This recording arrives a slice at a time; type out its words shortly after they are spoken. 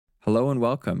Hello and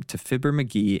welcome to Fibber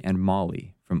McGee and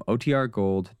Molly from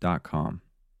OTRGold.com.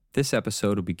 This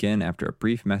episode will begin after a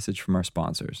brief message from our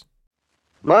sponsors.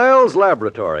 Miles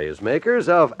Laboratories, makers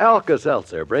of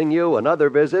Alka-Seltzer, bring you another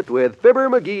visit with Fibber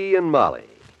McGee and Molly.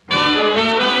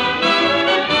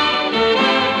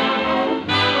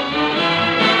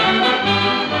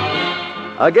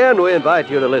 Again, we invite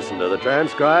you to listen to the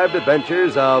transcribed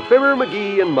adventures of Fibber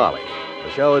McGee and Molly. The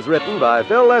show is written by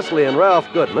Phil Leslie and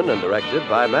Ralph Goodman and directed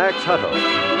by Max Hutto.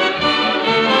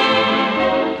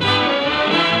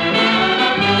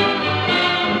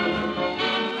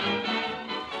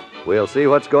 We'll see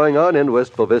what's going on in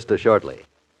Wistful Vista shortly.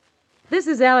 This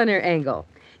is Eleanor Engel.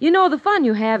 You know, the fun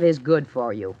you have is good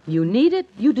for you. You need it,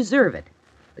 you deserve it.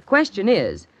 The question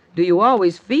is, do you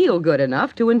always feel good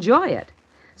enough to enjoy it?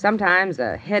 Sometimes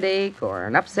a headache or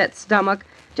an upset stomach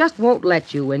just won't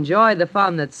let you enjoy the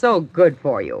fun that's so good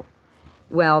for you.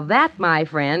 Well, that, my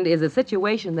friend, is a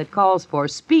situation that calls for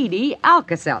speedy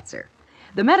Alka-Seltzer,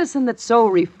 the medicine that's so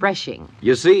refreshing.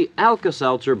 You see,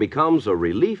 Alka-Seltzer becomes a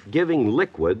relief-giving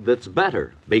liquid that's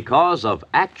better because of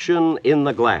action in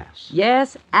the glass.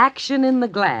 Yes, action in the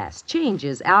glass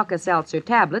changes Alka-Seltzer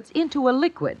tablets into a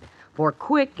liquid for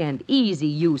quick and easy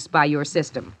use by your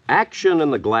system. Action in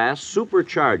the glass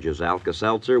supercharges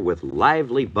Alka-Seltzer with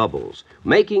lively bubbles,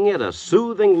 making it a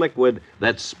soothing liquid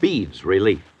that speeds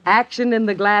relief. Action in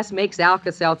the glass makes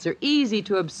Alka-Seltzer easy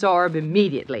to absorb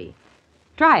immediately.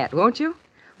 Try it, won't you?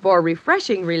 For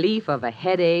refreshing relief of a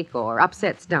headache or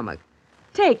upset stomach.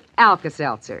 Take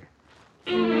Alka-Seltzer.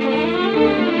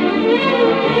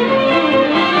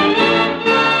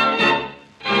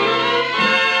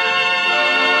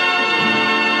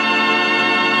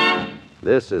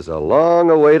 This is a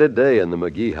long-awaited day in the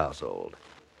McGee household.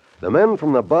 The men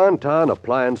from the Bonton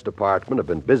Appliance Department have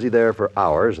been busy there for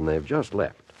hours, and they've just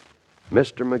left.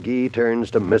 Mr. McGee turns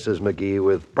to Mrs. McGee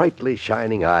with brightly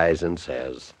shining eyes and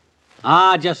says,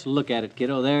 Just look at it,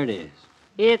 kiddo. There it is.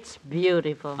 It's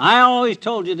beautiful. I always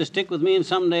told you to stick with me, and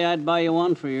someday I'd buy you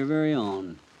one for your very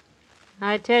own.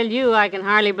 I tell you, I can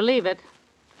hardly believe it.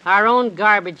 Our own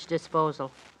garbage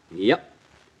disposal. Yep.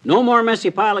 No more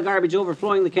messy pile of garbage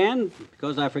overflowing the can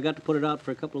because I forgot to put it out for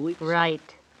a couple of weeks. Right.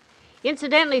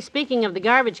 Incidentally, speaking of the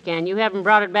garbage can, you haven't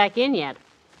brought it back in yet.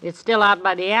 It's still out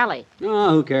by the alley.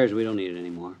 Oh, who cares? We don't need it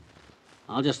anymore.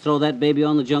 I'll just throw that baby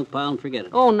on the junk pile and forget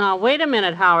it. Oh, now, wait a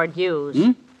minute, Howard Hughes.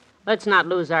 Hmm? Let's not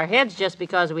lose our heads just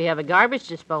because we have a garbage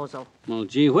disposal. Well,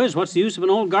 gee whiz, what's the use of an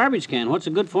old garbage can? What's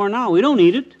it good for now? We don't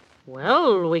need it.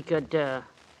 Well, we could,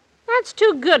 That's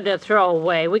too good to throw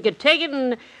away. We could take it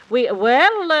and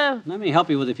Let me help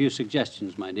you with a few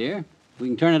suggestions, my dear. We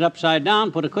can turn it upside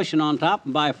down, put a cushion on top,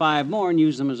 and buy 5 more and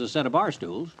use them as a set of bar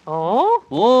stools. Oh?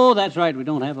 Oh, that's right. We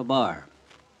don't have a bar.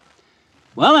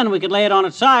 Well, then we could lay it on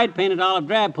its side, paint it olive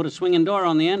drab, put a swinging door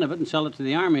on the end of it, and sell it to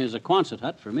the Army as a Quonset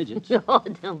hut for midgets. Oh,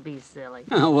 don't be silly.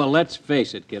 Well, let's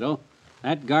face it, kiddo.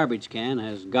 That garbage can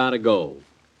has got to go.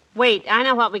 Wait, I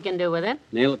know what we can do with it.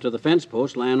 Nail it to the fence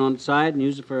post, lie on its side, and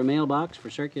use it for a mailbox for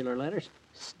circular letters.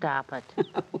 Stop it.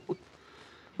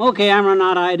 Okay, I'm running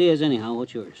out of ideas anyhow.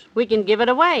 What's yours? We can give it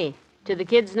away to the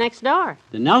kids next door.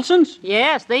 The Nelsons?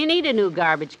 Yes, they need a new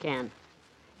garbage can.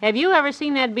 Have you ever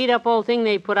seen that beat-up old thing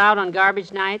they put out on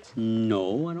garbage nights?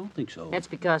 No, I don't think so. That's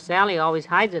because Sally always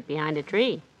hides it behind a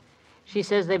tree. She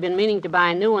says they've been meaning to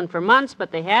buy a new one for months,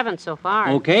 but they haven't so far.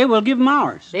 Okay, we'll give them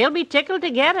ours. They'll be tickled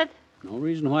to get it. No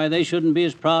reason why they shouldn't be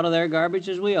as proud of their garbage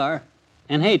as we are.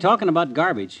 And hey, talking about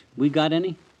garbage, we got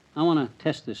any? I want to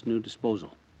test this new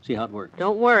disposal. See how it works.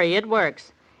 Don't worry, it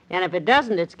works. And if it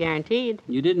doesn't, it's guaranteed.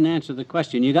 You didn't answer the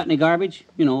question. You got any garbage?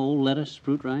 You know, old lettuce,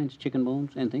 fruit rinds, chicken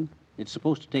bones, anything? It's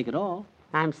supposed to take it all.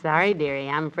 I'm sorry, dearie.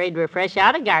 I'm afraid we're fresh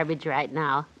out of garbage right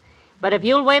now. But if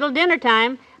you'll wait till dinner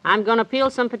time, I'm going to peel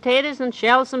some potatoes and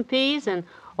shell some peas, and,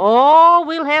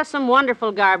 we'll have some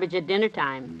wonderful garbage at dinner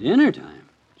time. Dinner time?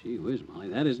 Gee whiz, Molly,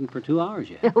 that isn't for 2 hours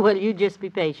yet. Well, you just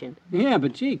be patient. Yeah,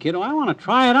 but gee, kiddo, I want to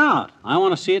try it out. I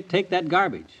want to see it take that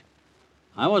garbage.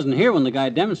 I wasn't here when the guy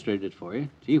demonstrated it for you.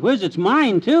 Gee whiz, it's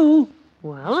mine, too.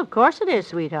 Well, of course it is,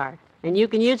 sweetheart. And you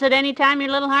can use it any time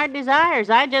your little heart desires.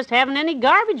 I just haven't any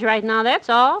garbage right now, that's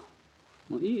all.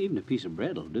 Well, even a piece of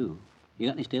bread will do. You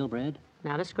got any stale bread?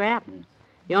 Not a scrap.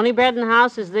 The only bread in the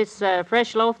house is this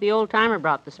fresh loaf the old-timer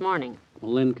brought this morning.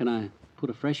 Well, then, can I put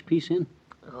a fresh piece in?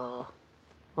 Oh,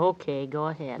 okay, go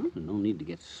ahead. No need to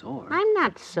get sore. I'm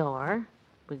not sore.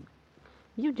 But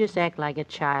you just act like a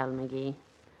child, McGee.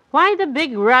 Why the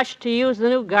big rush to use the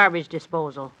new garbage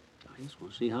disposal? I just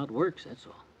want to see how it works, that's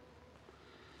all.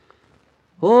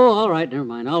 Oh, all right, never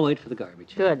mind. I'll wait for the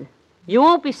garbage. Good. You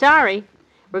won't be sorry.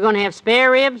 We're going to have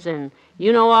spare ribs and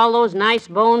you know all those nice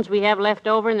bones we have left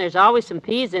over, and there's always some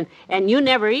peas, and you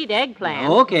never eat eggplant.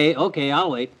 Okay,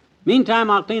 I'll wait. Meantime,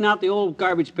 I'll clean out the old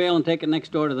garbage pail and take it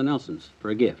next door to the Nelsons for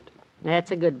a gift.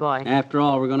 That's a good boy. After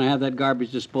all, we're going to have that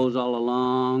garbage disposed all a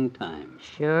long time.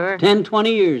 Sure. 10,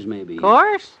 20 years, maybe. Of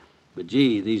course. But,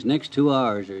 gee, these next 2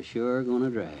 hours are sure going to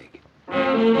drag.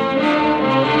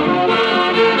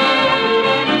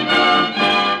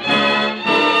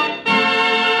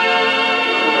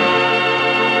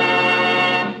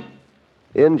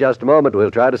 In just a moment, we'll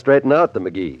try to straighten out the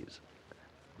McGees.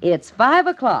 It's 5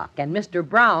 o'clock, and Mr.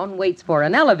 Brown waits for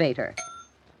an elevator.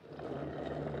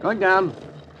 Going down.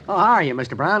 Oh, how are you,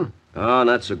 Mr. Brown? Oh,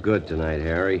 not so good tonight,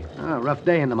 Harry. Oh, rough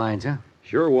day in the mines, huh?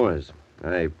 Sure was.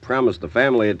 I promised the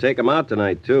family I'd take 'em out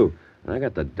tonight, too. I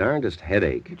got the darndest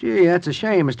headache. Gee, that's a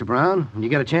shame, Mr. Brown. When you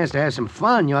get a chance to have some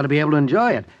fun, you ought to be able to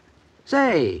enjoy it.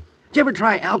 Say, did you ever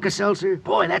try Alka-Seltzer?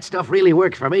 Boy, that stuff really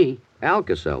works for me.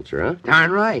 Alka-Seltzer, huh?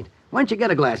 Darn right. Why don't you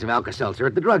get a glass of Alka-Seltzer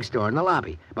at the drugstore in the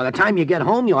lobby? By the time you get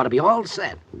home, you ought to be all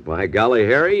set. By golly,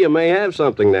 Harry, you may have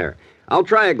something there. I'll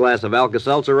try a glass of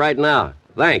Alka-Seltzer right now.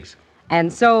 Thanks.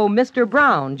 And so Mr.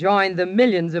 Brown joined the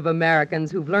millions of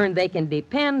Americans who've learned they can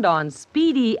depend on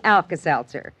Speedy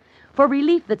Alka-Seltzer for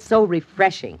relief that's so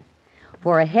refreshing.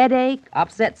 For a headache,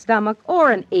 upset stomach,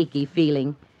 or an achy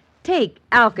feeling, take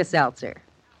Alka-Seltzer.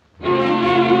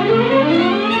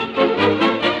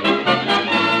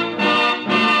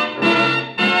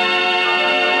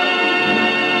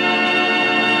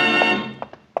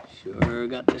 Sure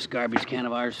got this garbage can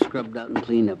of ours scrubbed out and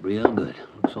cleaned up real good.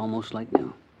 Looks almost like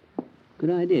new.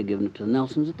 Good idea giving it to the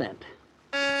Nelsons at that.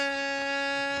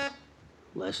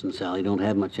 Les and Sally don't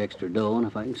have much extra dough, and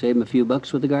if I can save them a few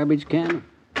bucks with the garbage can.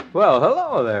 Well,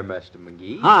 hello there, Mr.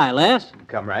 McGee. Hi, Les.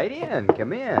 Come right in.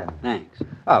 Come in. Thanks.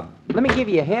 Let me give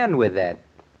you a hand with that.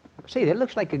 Say, that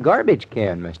looks like a garbage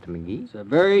can, Mr. McGee. It's a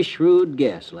very shrewd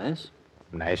guess, Les.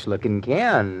 Nice-looking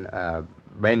can.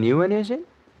 Brand new one, is it?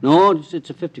 No, it's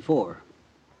a 54.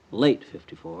 Late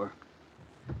 54.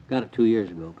 Got it 2 years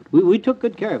ago, but we took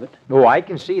good care of it. Oh, I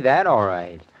can see that all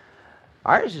right.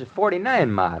 Ours is a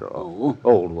 49 model. Oh.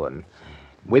 Old one.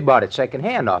 We bought it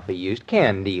secondhand off a used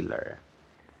can dealer.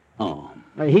 Oh.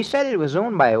 He said it was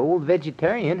owned by an old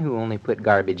vegetarian who only put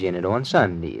garbage in it on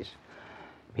Sundays.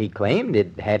 He claimed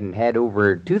it hadn't had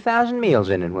over 2,000 meals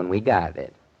in it when we got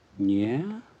it.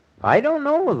 Yeah? I don't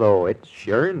know, though. It's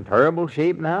sure in terrible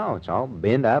shape now. It's all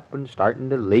bent up and starting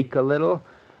to leak a little.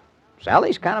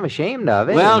 Sally's kind of ashamed of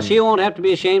it. Well, and... she won't have to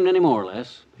be ashamed anymore,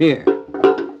 Les. Here.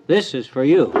 This is for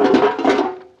you.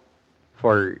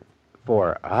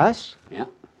 For us? Yeah.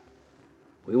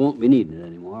 We won't be needing it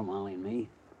anymore, Molly and me.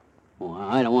 Well,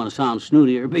 I don't want to sound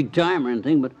snooty or big time or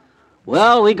anything, but,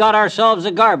 well, we got ourselves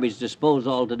a garbage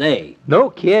disposal today. No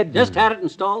kid. Just had it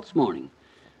installed this morning.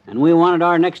 And we wanted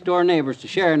our next-door neighbors to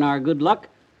share in our good luck,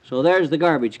 so there's the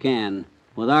garbage can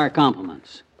with our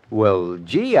compliments. Well,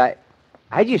 gee, I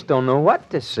just don't know what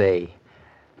to say.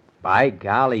 By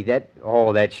golly, that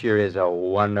sure is a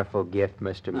wonderful gift,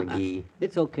 Mr. McGee.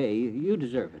 It's okay. You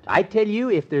deserve it. I tell you,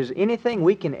 if there's anything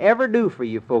we can ever do for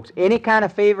you folks, any kind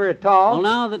of favor at all...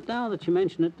 Well, now that you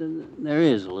mention it, there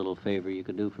is a little favor you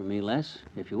could do for me, Les,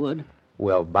 if you would.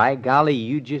 Well, by golly,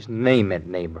 you just name it,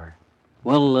 neighbor.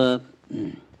 Well,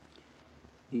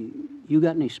 you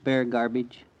got any spare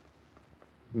garbage?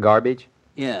 Garbage?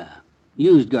 Yeah,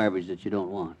 used garbage that you don't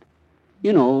want.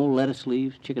 You know, lettuce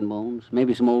leaves, chicken bones,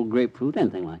 maybe some old grapefruit,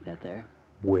 anything like that there.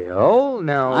 Well,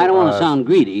 now... I don't want to sound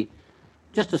greedy.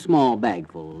 Just a small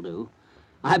bagful will do.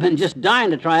 I've been just dying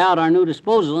to try out our new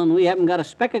disposal, and we haven't got a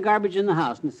speck of garbage in the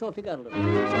house. And so if you got a little...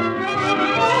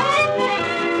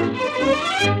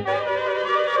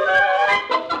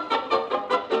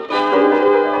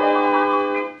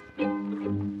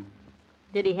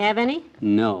 Did he have any?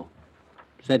 No.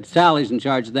 Said Sally's in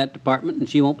charge of that department, and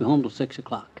she won't be home till 6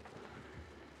 o'clock.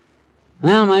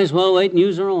 Well, might as well wait and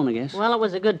use her own, I guess. Well, it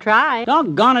was a good try.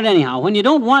 Doggone it anyhow. When you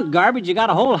don't want garbage, you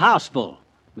got a whole house full.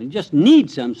 You just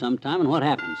need some sometime, and what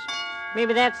happens?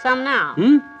 Maybe that's some now.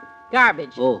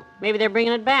 Garbage. Oh. Maybe they're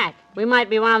bringing it back. We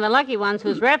might be one of the lucky ones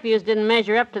whose refuse didn't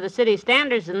measure up to the city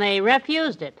standards, and they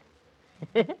refused it.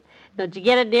 Don't you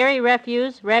get it, dearie?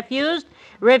 Refused?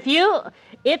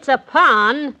 It's a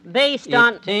pun based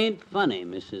on... It ain't funny,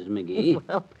 Mrs. McGee.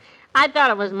 Well, I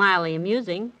thought it was mildly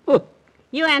amusing.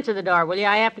 You answer the door, will you?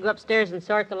 I have to go upstairs and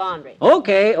sort the laundry.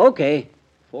 Okay.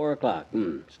 4 o'clock.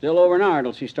 Still over an hour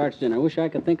till she starts dinner. I wish I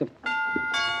could think of...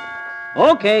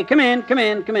 Okay, come in. Hi,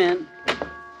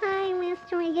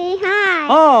 Mr. McGee. Hi.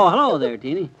 Oh, hello there,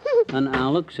 Teeny.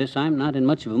 Now, look, sis, I'm not in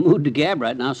much of a mood to gab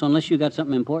right now, so unless you got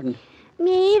something important...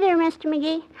 Me either, Mr.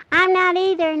 McGee. I'm not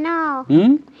either, no.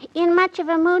 In much of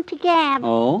a mood to gab.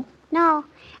 Oh? No.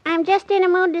 I'm just in a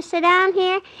mood to sit down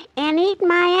here and eat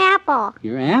my apple.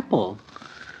 Your apple?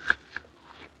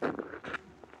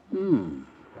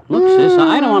 Look, sis,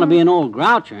 I don't want to be an old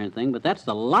grouch or anything, but that's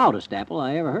the loudest apple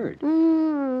I ever heard.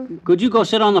 Could you go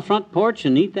sit on the front porch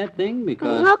and eat that thing?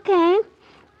 Because...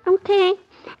 Okay.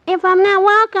 If I'm not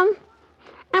welcome,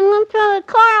 I'm going to throw the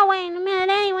car away in a minute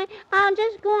anyway. I'll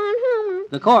just go on home.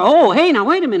 The car... Oh, hey, now,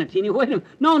 wait a minute, Teeny. Wait a minute.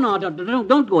 No,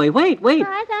 don't go away. Wait. Oh,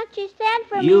 I thought you said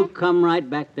for You me. come right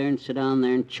back there and sit down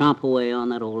there and chomp away on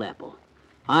that old apple.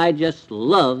 I just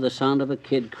love the sound of a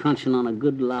kid crunching on a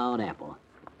good loud apple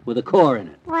with a core in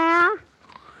it. Well,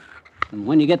 And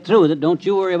when you get through with it, don't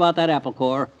you worry about that apple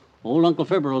core. Old Uncle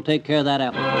Fibber will take care of that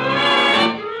apple core.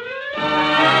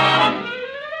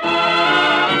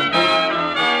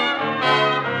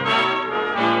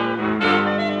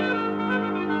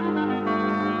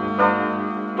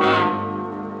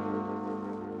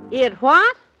 It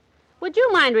what? Would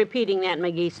you mind repeating that,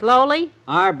 McGee, slowly?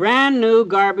 Our brand new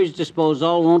garbage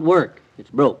disposal won't work. It's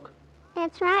broke.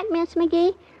 that's right, Miss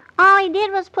McGee. All he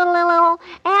did was put a little old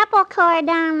apple core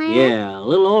down there. Yeah, a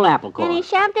little old apple core. And he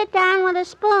shoved it down with a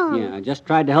spoon. Yeah, I just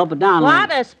tried to help it down.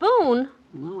 What, a spoon?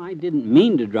 Well, I didn't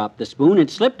mean to drop the spoon. It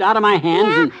slipped out of my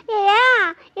hands and...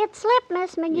 Yeah, it slipped,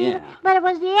 Miss McGee. Yeah. But it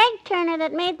was the egg turner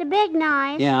that made the big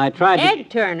noise. Yeah, I tried to... Egg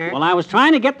turner? Well, I was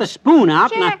trying to get the spoon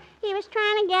out Sure, and he was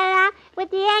trying to get it out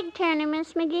with the egg turner,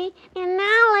 Miss McGee. And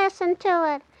now listen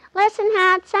to it. Listen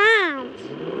how it sounds.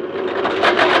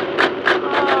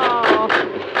 Oh,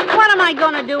 what am I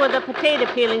going to do with the potato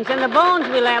peelings and the bones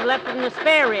we'll have left in the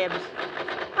spare ribs?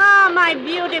 Oh, my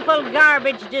beautiful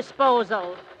garbage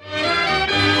disposal.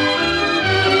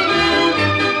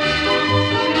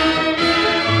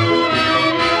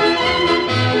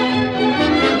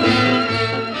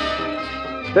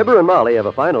 Fibber and Molly have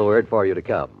a final word for you to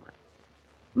come.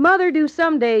 Mother, do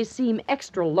some days seem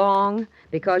extra long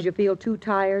because you feel too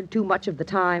tired too much of the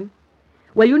time?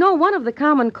 Well, you know, one of the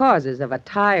common causes of a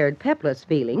tired, pepless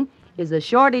feeling is a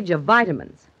shortage of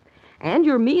vitamins. And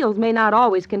your meals may not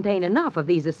always contain enough of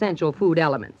these essential food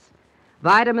elements.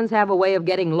 Vitamins have a way of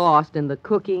getting lost in the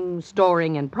cooking,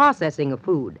 storing, and processing of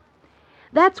food.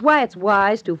 That's why it's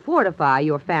wise to fortify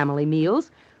your family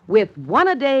meals with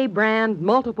one-a-day brand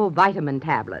multiple vitamin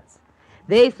tablets.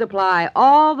 They supply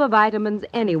all the vitamins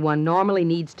anyone normally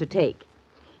needs to take.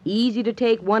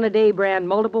 Easy-to-take one-a-day brand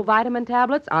multiple vitamin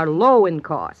tablets are low in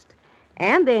cost,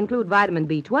 and they include vitamin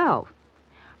B12.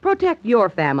 Protect your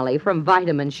family from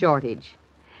vitamin shortage.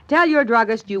 Tell your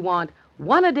druggist you want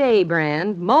one-a-day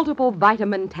brand multiple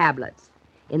vitamin tablets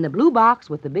in the blue box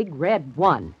with the big red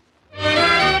 1.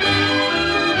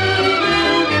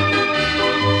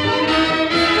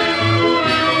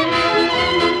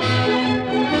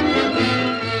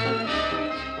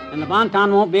 the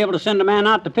Bonton won't be able to send a man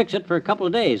out to fix it for a couple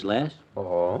of days, Les.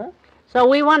 Oh? So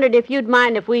we wondered if you'd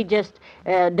mind if we just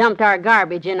dumped our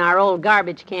garbage in our old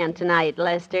garbage can tonight,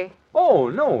 Lester. Oh,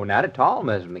 no, not at all,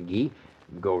 Miss McGee.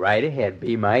 Go right ahead.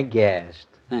 Be my guest.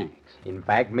 Thanks. In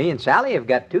fact, me and Sally have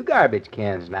got 2 garbage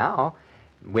cans now.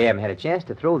 We haven't had a chance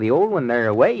to throw the old one there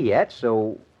away yet,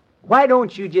 so why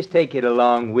don't you just take it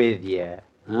along with you?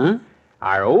 Huh?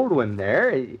 Our old one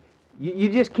there, you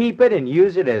just keep it and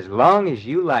use it as long as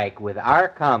you like with our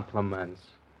compliments.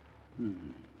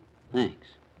 Thanks.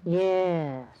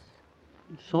 Yes.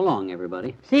 So long,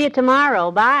 everybody. See you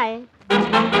tomorrow. Bye.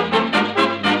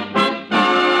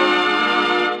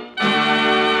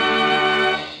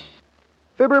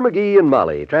 Fibber, McGee, and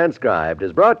Molly, transcribed,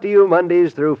 is brought to you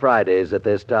Mondays through Fridays at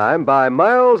this time by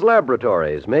Miles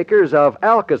Laboratories, makers of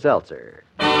Alka-Seltzer.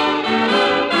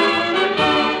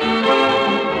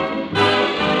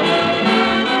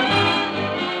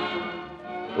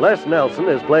 Les Nelson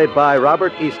is played by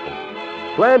Robert Easton.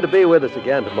 Plan to be with us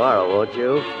again tomorrow, won't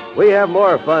you? We have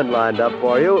more fun lined up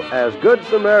for you as Good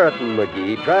Samaritan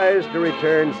McGee tries to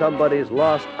return somebody's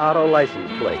lost auto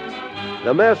license plates.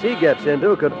 The mess he gets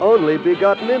into could only be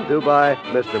gotten into by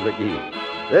Mr.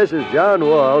 McGee. This is John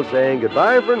Wall saying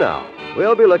goodbye for now.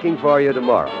 We'll be looking for you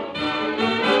tomorrow.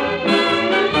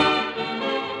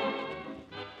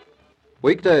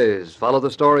 Weekdays follow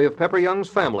the story of Pepper Young's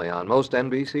family on most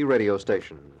NBC radio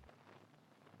stations.